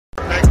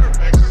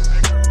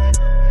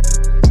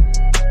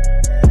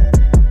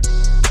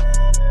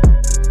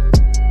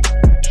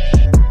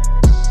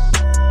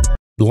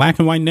Black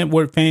and White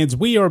Network fans,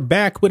 we are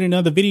back with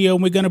another video.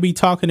 We're going to be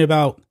talking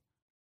about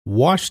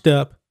washed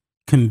up,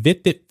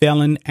 convicted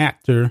felon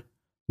actor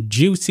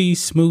Jussie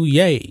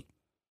Smollett.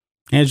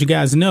 As you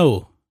guys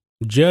know,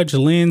 Judge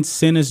Lynn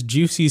sentenced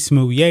Jussie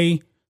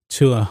Smollett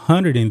to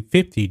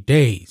 150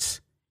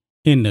 days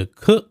in the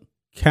Cook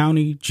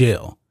County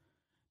Jail.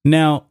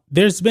 Now,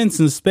 there's been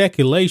some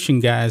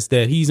speculation, guys,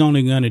 that he's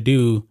only going to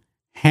do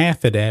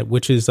half of that,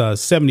 which is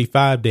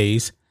 75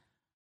 days.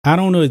 I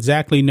don't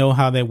exactly know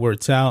how that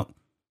works out.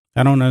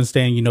 I don't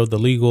understand, the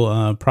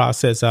legal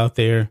process out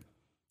there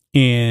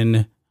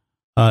in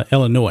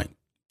Illinois.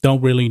 Don't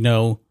really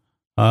know.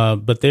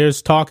 But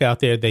there's talk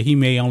out there that he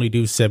may only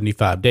do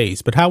 75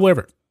 days. But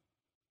however,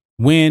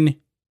 when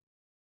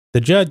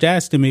the judge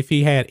asked him if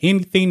he had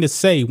anything to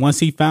say once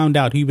he found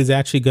out he was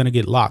actually going to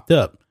get locked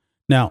up.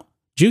 Now,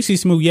 Jussie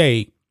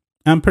Smollett,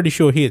 I'm pretty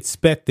sure he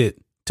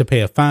expected to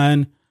pay a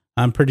fine.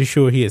 I'm pretty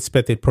sure he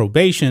expected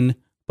probation,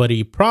 but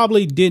he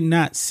probably did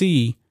not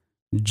see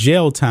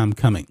jail time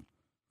coming.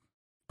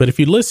 But if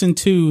you listen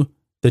to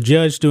the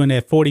judge doing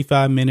that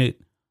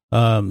 45-minute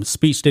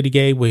speech that he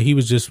gave where he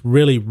was just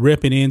really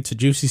ripping into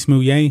Jussie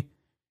Smollett,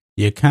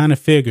 you kind of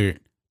figured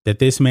that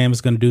this man was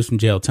going to do some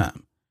jail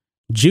time.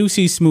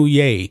 Jussie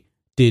Smollett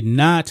did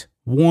not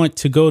want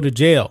to go to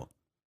jail.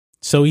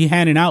 So he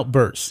had an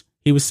outburst.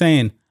 He was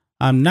saying,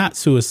 I'm not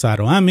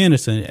suicidal. I'm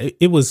innocent.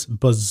 It was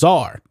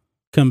bizarre,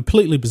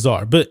 completely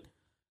bizarre. But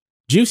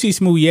Jussie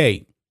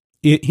Smollett,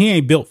 he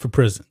ain't built for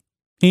prison.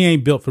 He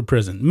ain't built for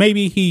prison.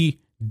 Maybe he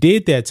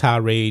did that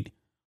tirade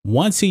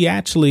once he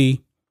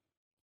actually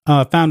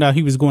found out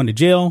he was going to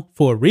jail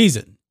for a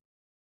reason.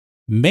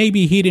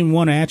 Maybe he didn't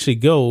want to actually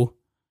go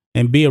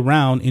and be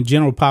around in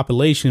general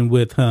population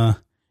with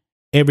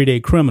everyday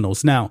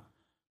criminals. Now,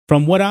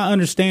 from what I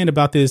understand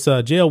about this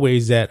jailway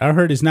is that I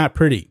heard it's not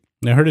pretty.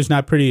 I heard it's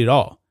not pretty at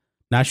all.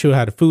 Not sure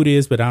how the food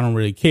is, but I don't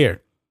really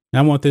care.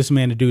 I want this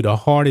man to do the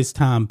hardest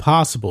time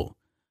possible.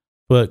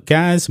 But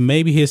guys,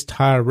 maybe his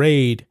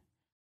tirade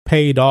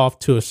paid off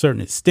to a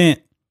certain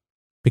extent,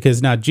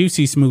 because now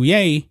Jussie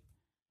Smollett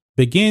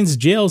begins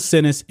jail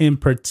sentence in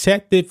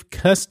protective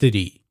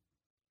custody.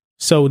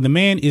 So the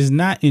man is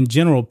not in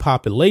general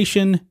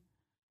population.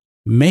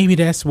 Maybe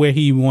that's where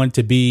he wanted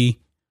to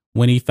be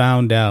when he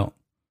found out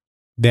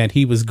that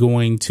he was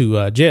going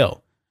to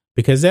jail.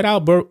 Because that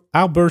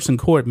outburst in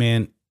court,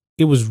 man,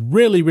 it was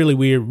really, really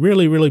weird,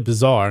 really, really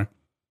bizarre.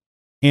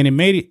 And it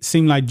made it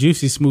seem like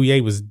Jussie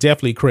Smollett was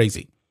definitely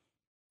crazy.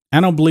 I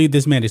don't believe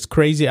this man is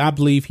crazy. I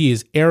believe he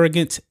is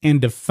arrogant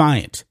and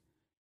defiant.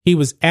 He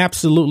was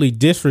absolutely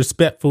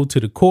disrespectful to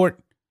the court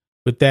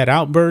with that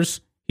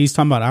outburst. He's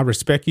talking about, I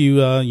respect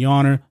you, Your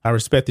Honor. I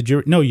respect the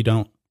jury. No, you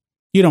don't.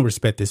 You don't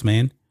respect this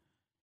man.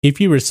 If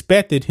you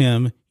respected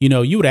him,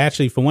 you would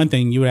actually, for one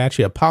thing, you would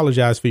actually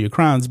apologize for your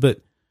crimes.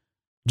 But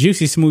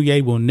Jussie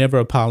Smollett will never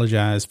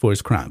apologize for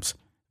his crimes.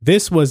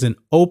 This was an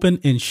open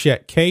and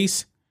shut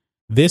case.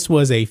 This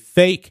was a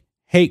fake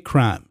hate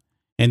crime.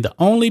 And the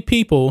only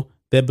people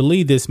that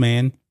believe this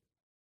man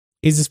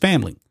is his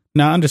family.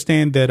 Now, I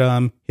understand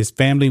that his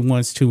family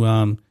wants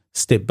to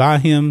stick by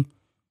him.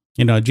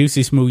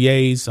 Jussie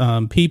Smollett's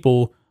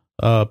people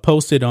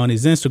posted on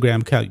his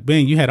Instagram account,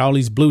 man, you had all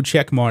these blue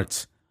check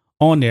marks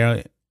on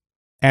there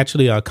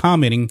actually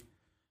commenting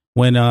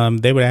when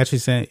they were actually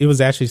saying, it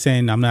was actually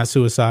saying, I'm not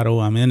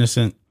suicidal, I'm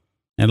innocent.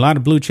 And a lot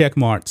of blue check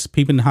marks.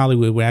 People in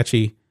Hollywood were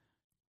actually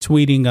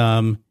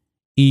tweeting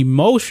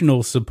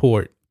emotional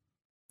support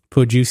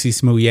for Jussie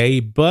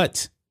Smollett,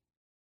 but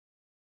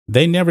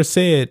they never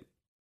said,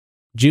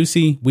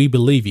 Jussie, we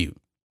believe you.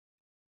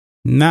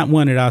 Not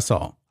one that I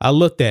saw. I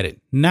looked at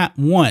it. Not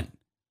one.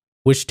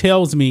 Which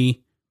tells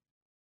me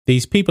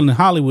these people in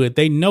Hollywood,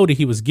 they know that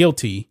he was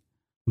guilty,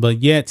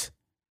 but yet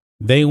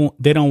they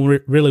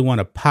don't really want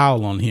to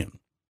pile on him.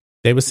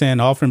 They were saying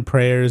offering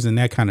prayers and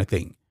that kind of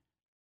thing.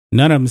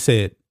 None of them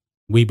said,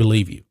 we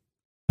believe you.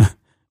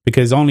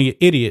 Because only an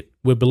idiot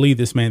would believe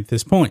this man at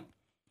this point.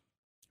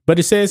 But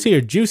it says here,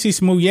 Jussie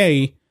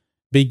Smollett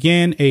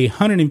began a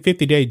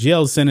 150-day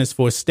jail sentence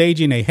for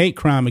staging a hate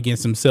crime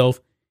against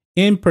himself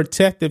in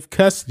protective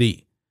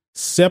custody,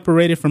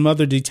 separated from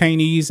other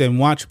detainees and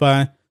watched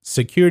by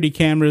security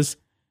cameras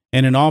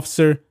and an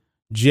officer,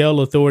 jail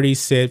authorities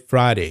said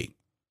Friday.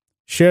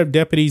 Sheriff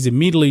deputies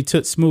immediately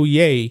took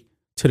Smollett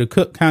to the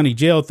Cook County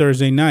Jail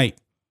Thursday night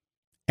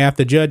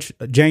after Judge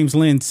James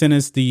Lynn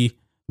sentenced the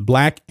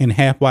black and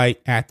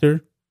half-white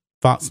actor,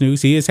 Fox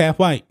News, he is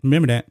half-white,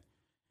 remember that,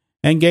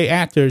 and gay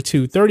actor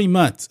to 30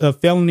 months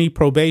of felony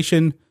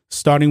probation,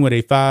 starting with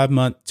a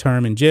 5-month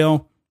term in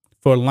jail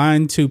for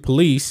lying to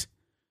police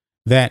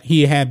that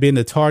he had been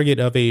the target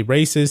of a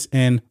racist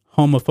and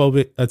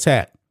homophobic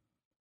attack.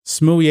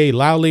 Smollett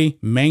loudly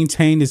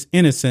maintained his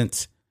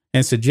innocence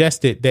and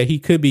suggested that he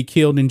could be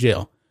killed in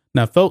jail.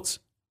 Now, folks,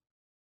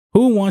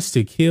 who wants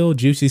to kill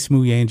Jussie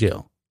Smollett in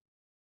jail?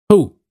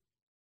 Who?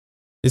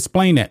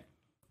 Explain that.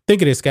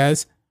 Think of this,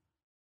 guys.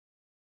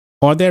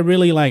 Are there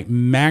really like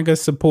MAGA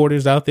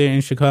supporters out there in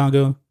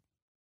Chicago?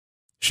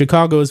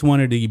 Chicago is one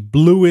of the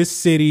bluest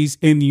cities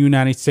in the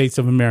United States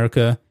of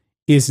America.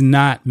 It's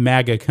not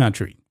MAGA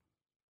country.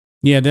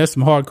 Yeah, there's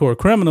some hardcore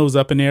criminals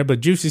up in there,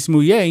 but Juicy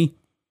Smouye,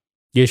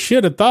 you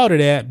should have thought of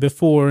that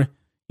before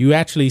you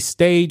actually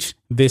staged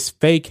this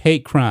fake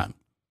hate crime.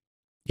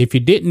 If you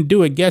didn't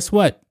do it, guess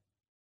what?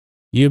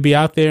 You'll be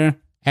out there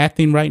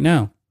acting right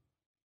now.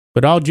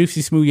 But all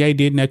Juicy Smouye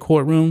did in that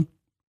courtroom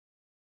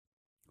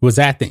was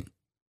acting.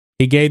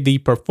 He gave the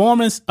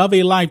performance of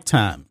a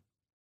lifetime.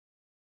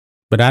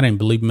 But I didn't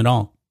believe him at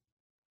all.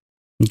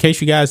 In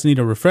case you guys need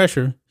a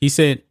refresher, he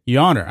said,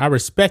 "Your Honor, I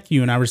respect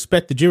you and I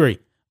respect the jury,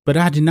 but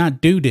I did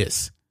not do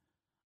this.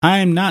 I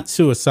am not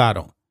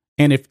suicidal.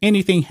 And if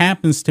anything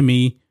happens to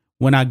me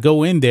when I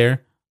go in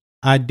there,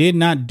 I did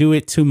not do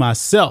it to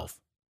myself."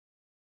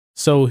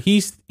 So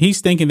he's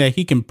thinking that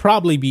he can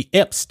probably be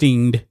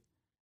Epsteined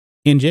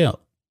in jail.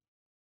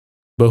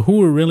 But who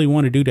would really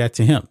want to do that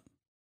to him?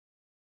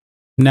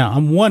 Now,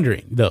 I'm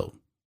wondering, though,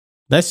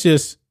 let's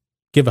just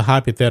give a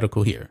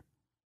hypothetical here.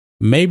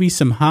 Maybe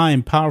some high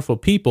and powerful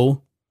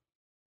people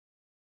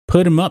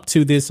put him up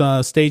to this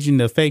staging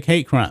the fake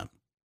hate crime.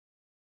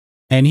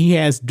 And he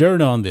has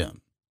dirt on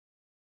them.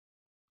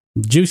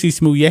 Juicy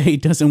Smouye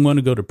doesn't want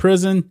to go to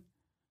prison.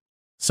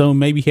 So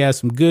maybe he has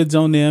some goods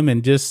on them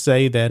and just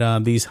say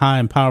that these high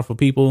and powerful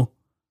people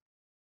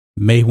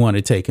may want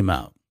to take him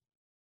out.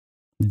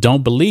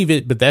 Don't believe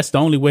it, but that's the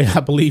only way I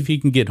believe he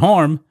can get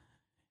harm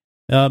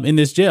in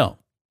this jail.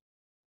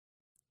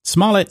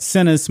 Smollett's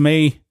sentence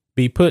may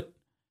put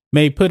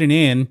an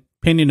end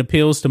pending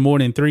appeals to more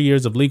than 3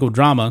 years of legal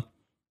drama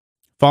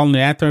following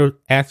the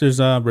actor's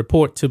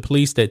report to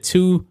police that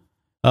two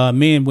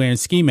men wearing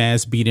ski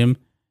masks beat him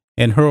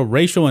and hurled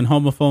racial and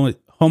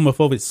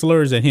homophobic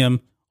slurs at him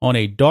on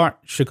a dark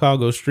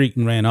Chicago street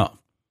and ran off.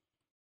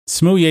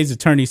 Smouye's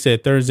attorney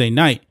said Thursday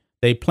night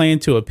they plan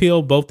to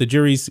appeal both the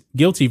jury's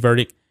guilty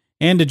verdict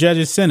and the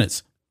judge's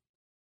sentence.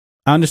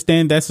 I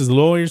understand that's his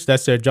lawyers.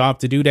 That's their job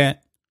to do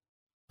that.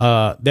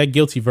 That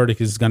guilty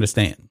verdict is going to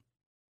stand.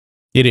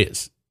 It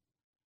is.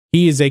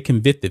 He is a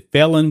convicted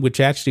felon, which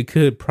actually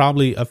could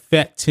probably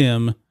affect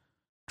him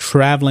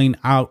traveling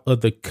out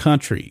of the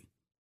country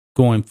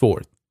going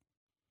forth.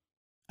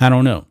 I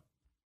don't know.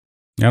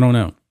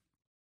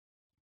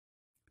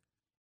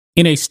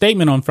 In a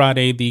statement on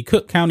Friday, the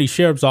Cook County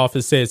Sheriff's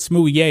Office said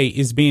Smouye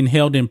is being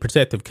held in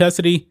protective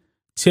custody,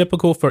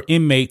 typical for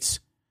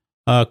inmates,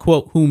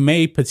 quote, who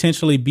may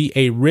potentially be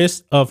a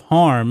risk of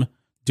harm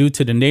due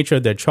to the nature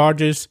of their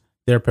charges,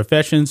 their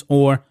professions,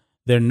 or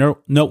their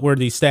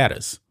noteworthy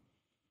status.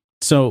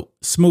 So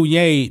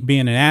Smouye,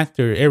 being an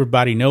actor,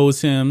 everybody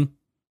knows him.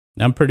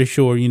 I'm pretty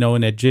sure,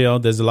 in that jail,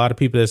 there's a lot of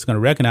people that's going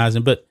to recognize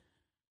him. But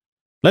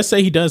let's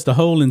say he does the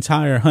whole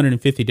entire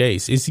 150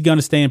 days. Is he going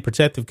to stay in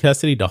protective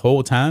custody the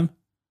whole time?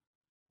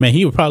 Man,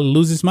 he would probably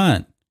lose his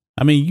mind.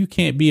 I mean, you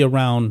can't be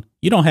around.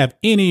 You don't have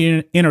any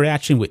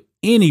interaction with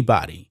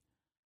anybody.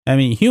 I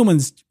mean,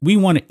 humans, we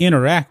want to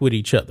interact with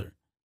each other.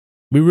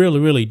 We really,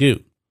 really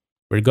do,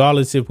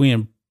 regardless if we're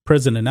in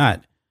prison or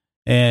not.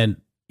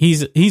 And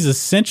he's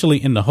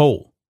essentially in the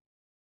hole.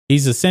 I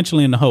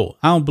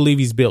don't believe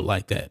he's built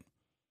like that.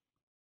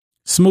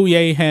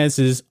 Smouye has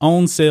his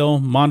own cell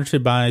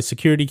monitored by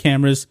security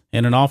cameras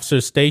and an officer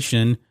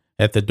stationed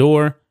at the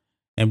door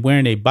and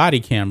wearing a body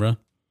camera.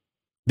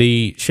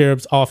 The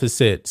sheriff's office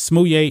said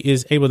Smouye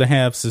is able to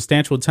have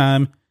substantial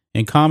time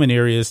in common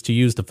areas to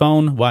use the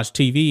phone, watch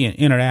TV, and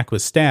interact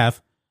with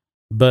staff,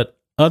 but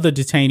other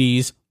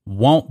detainees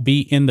won't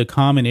be in the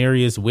common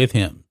areas with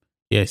him.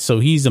 Yeah, so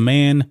he's a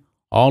man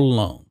all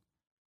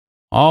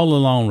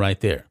alone right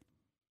there.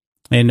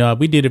 And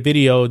we did a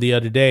video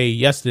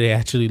yesterday,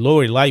 actually,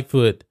 Lori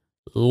Lightfoot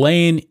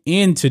laying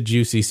into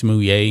Juicy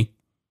Smouye.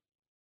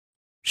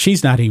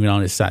 She's not even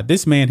on his side.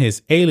 This man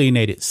has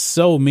alienated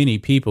so many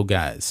people,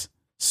 guys.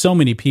 So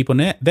many people.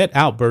 And that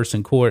outburst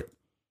in court,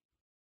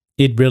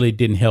 it really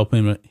didn't help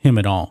him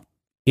at all.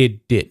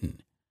 It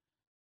didn't.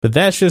 But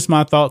that's just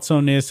my thoughts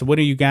on this. What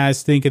do you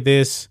guys think of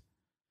this?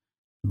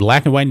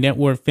 Black and White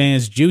Network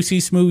fans, Juicy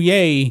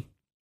Smouye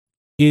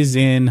is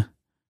in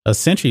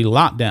essentially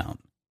lockdown.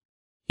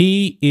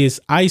 He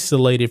is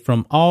isolated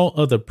from all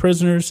other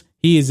prisoners.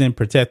 He is in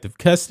protective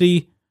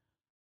custody.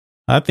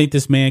 I think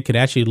this man could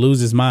actually lose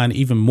his mind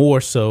even more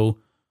so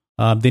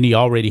than he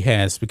already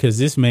has, because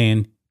this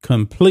man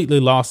completely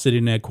lost it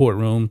in that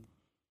courtroom.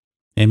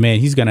 And man,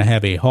 he's going to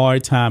have a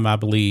hard time, I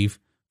believe,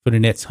 for the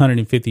next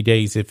 150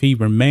 days if he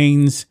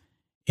remains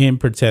in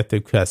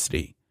protective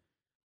custody.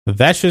 But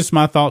that's just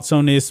my thoughts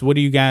on this. What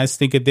do you guys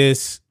think of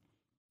this?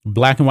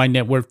 Black and White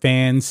Network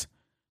fans,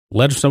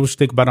 let us know what you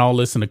think about all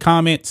this in the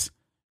comments.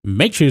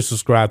 Make sure you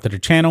subscribe to the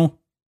channel,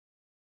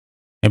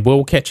 and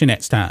we'll catch you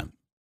next time.